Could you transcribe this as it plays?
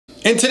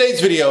In today's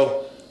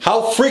video,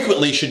 how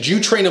frequently should you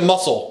train a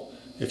muscle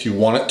if you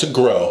want it to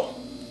grow?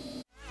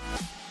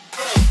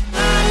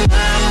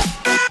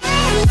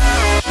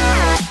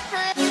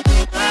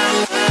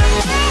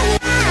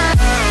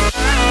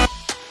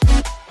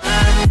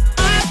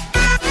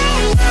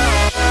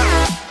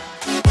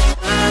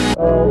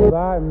 All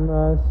by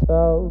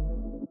myself.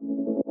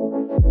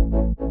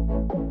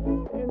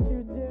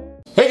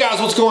 Hey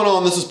guys, what's going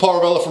on? This is Paul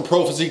Ravella from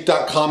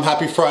ProPhysique.com.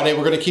 Happy Friday.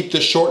 We're going to keep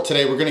this short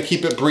today. We're going to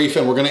keep it brief,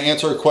 and we're going to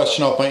answer a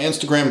question off my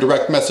Instagram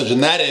direct message,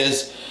 and that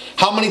is,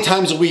 how many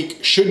times a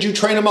week should you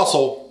train a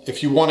muscle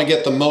if you want to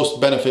get the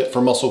most benefit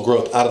for muscle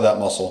growth out of that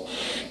muscle?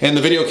 And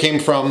the video came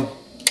from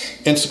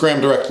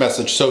Instagram direct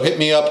message. So hit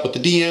me up with the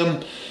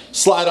DM,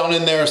 slide on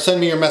in there,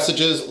 send me your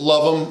messages.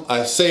 Love them.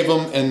 I save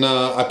them, and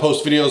I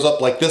post videos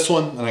up like this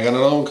one, and I got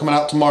another one coming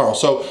out tomorrow.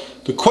 So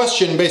the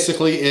question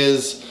basically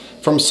is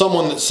from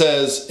someone that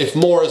says, if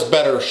more is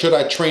better, should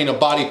I train a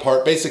body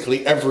part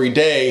basically every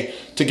day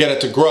to get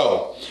it to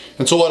grow?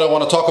 And so what I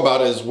want to talk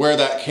about is where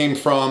that came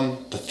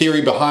from, the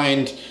theory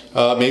behind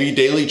maybe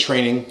daily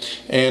training,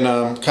 and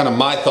kind of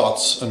my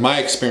thoughts and my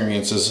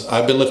experiences.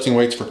 I've been lifting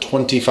weights for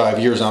 25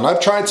 years now, and I've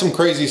tried some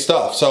crazy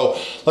stuff. So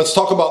let's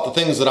talk about the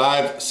things that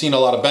I've seen a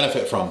lot of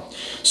benefit from.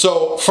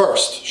 So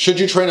first, should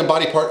you train a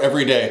body part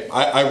every day?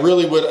 I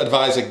really would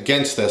advise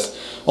against this,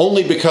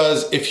 only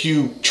because if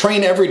you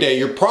train every day,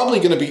 you're probably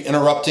going to be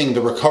interrupting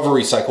the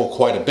recovery cycle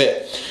quite a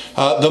bit.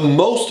 The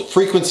most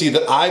frequency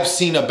that I've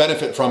seen a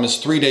benefit from is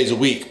 3 days a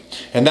week.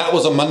 And that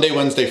was a Monday,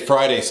 Wednesday,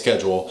 Friday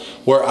schedule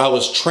where I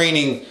was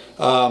training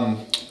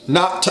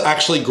not to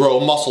actually grow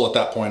muscle at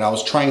that point. I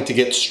was trying to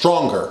get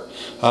stronger.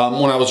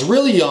 When I was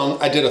really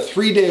young, I did a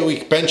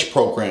 3-day-a-week bench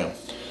program.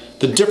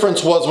 The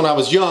difference was when I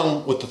was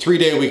young with the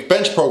 3-day-a-week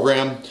bench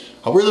program,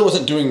 I really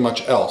wasn't doing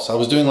much else. I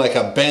was doing like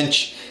a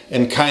bench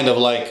and kind of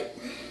like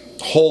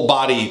whole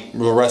body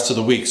the rest of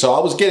the week. So I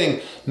was getting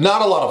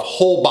not a lot of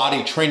whole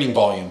body training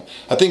volume.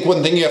 I think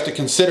one thing you have to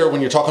consider when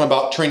you're talking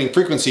about training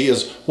frequency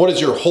is, what is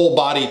your whole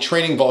body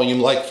training volume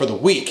like for the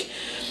week?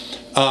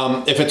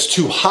 If it's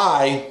too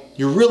high,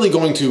 you're really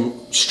going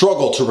to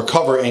struggle to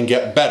recover and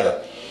get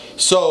better.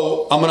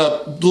 So I'm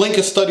gonna link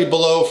a study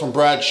below from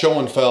Brad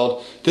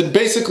Schoenfeld that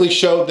basically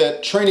showed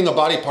that training a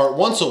body part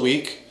once a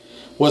week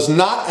was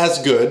not as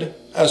good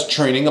as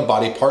training a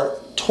body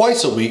part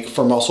twice a week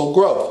for muscle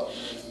growth.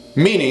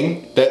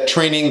 Meaning that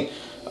training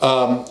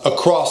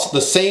across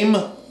the same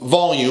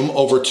volume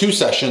over 2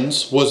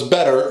 sessions was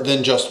better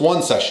than just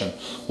 1 session.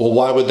 Well,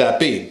 why would that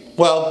be?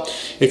 Well,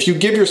 if you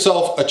give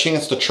yourself a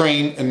chance to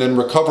train and then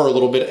recover a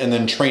little bit and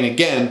then train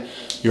again,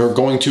 you're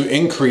going to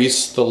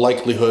increase the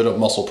likelihood of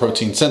muscle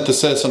protein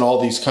synthesis and all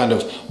these kind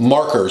of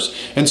markers.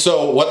 And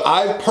so what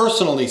I've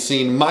personally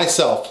seen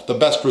myself the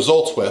best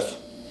results with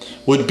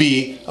would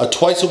be a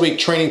twice-a-week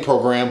training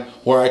program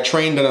where I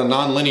trained in a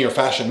non-linear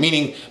fashion,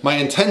 meaning my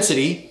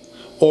intensity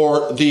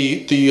or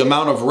the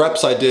amount of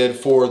reps I did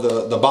for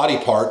the body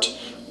part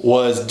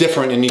was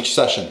different in each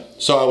session.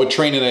 So I would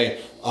train in a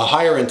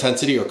higher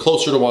intensity or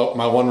closer to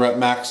my 1 rep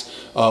max,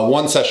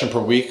 1 session per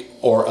week,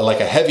 or like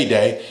a heavy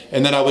day,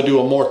 and then I would do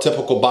a more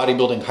typical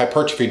bodybuilding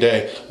hypertrophy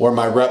day where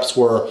my reps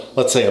were,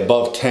 let's say,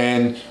 above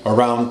 10,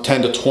 around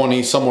 10 to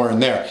 20, somewhere in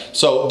there.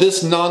 So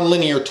this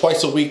non-linear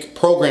twice-a-week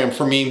program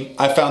for me,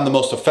 I found the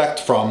most effect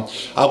from.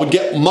 I would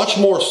get much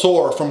more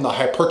sore from the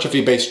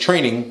hypertrophy-based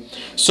training,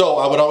 so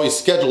I would always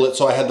schedule it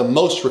so I had the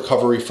most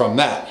recovery from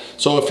that.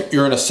 So if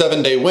you're in a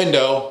 7-day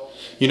window,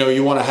 you know,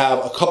 you want to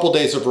have a couple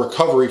days of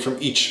recovery from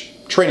each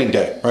training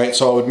day, right?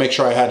 So I would make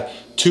sure I had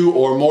 2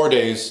 or more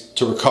days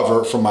to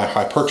recover from my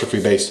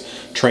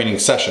hypertrophy-based training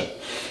session.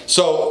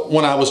 So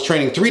when I was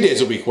training 3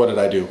 days a week, what did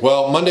I do?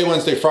 Well, Monday,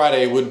 Wednesday,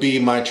 Friday would be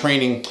my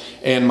training,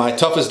 and my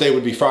toughest day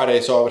would be Friday,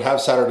 so I would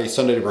have Saturday,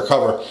 Sunday to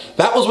recover.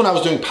 That was when I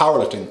was doing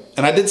powerlifting,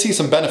 and I did see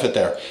some benefit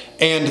there.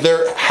 And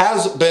there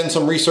has been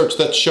some research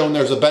that's shown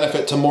there's a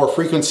benefit to more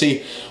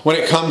frequency when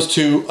it comes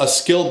to a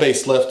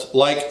skill-based lift,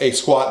 like a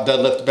squat,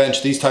 deadlift,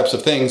 bench, these types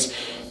of things.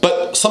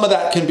 But some of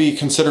that can be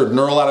considered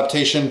neural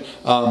adaptation.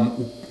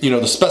 You know,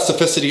 the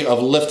specificity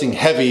of lifting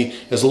heavy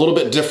is a little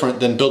bit different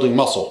than building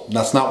muscle.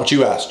 That's not what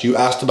you asked. You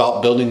asked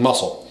about building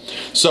muscle.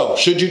 So,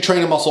 should you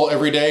train a muscle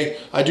every day?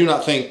 I do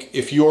not think,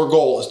 if your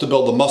goal is to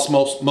build the most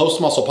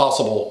muscle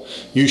possible,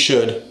 you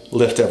should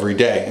lift every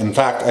day. In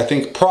fact, I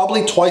think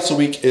probably twice a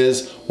week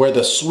is where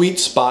the sweet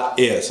spot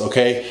is,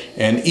 okay?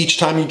 And each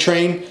time you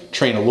train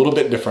a little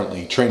bit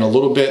differently. Train a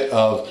little bit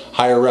of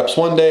higher reps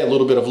one day, a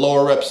little bit of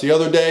lower reps the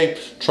other day.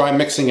 Try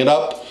mixing it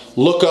up.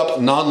 Look up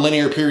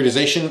nonlinear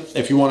periodization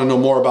if you want to know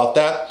more about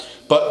that.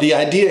 But the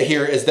idea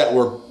here is that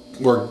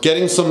we're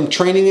getting some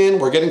training in,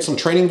 we're getting some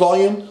training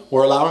volume,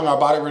 we're allowing our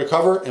body to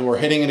recover, and we're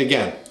hitting it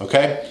again,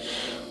 okay?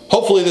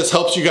 Hopefully this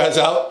helps you guys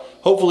out.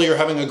 Hopefully you're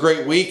having a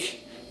great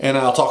week, and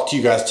I'll talk to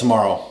you guys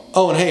tomorrow.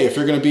 Oh, and hey, if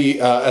you're going to be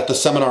at the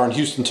seminar in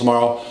Houston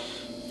tomorrow,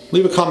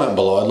 leave a comment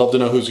below. I'd love to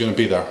know who's going to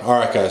be there. All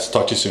right, guys,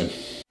 talk to you soon.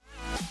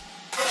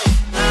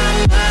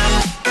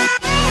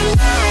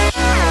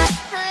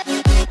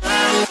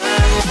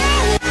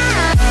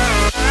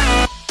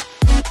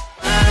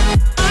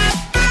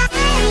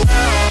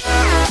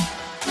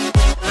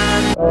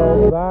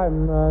 all by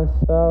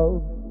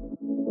myself.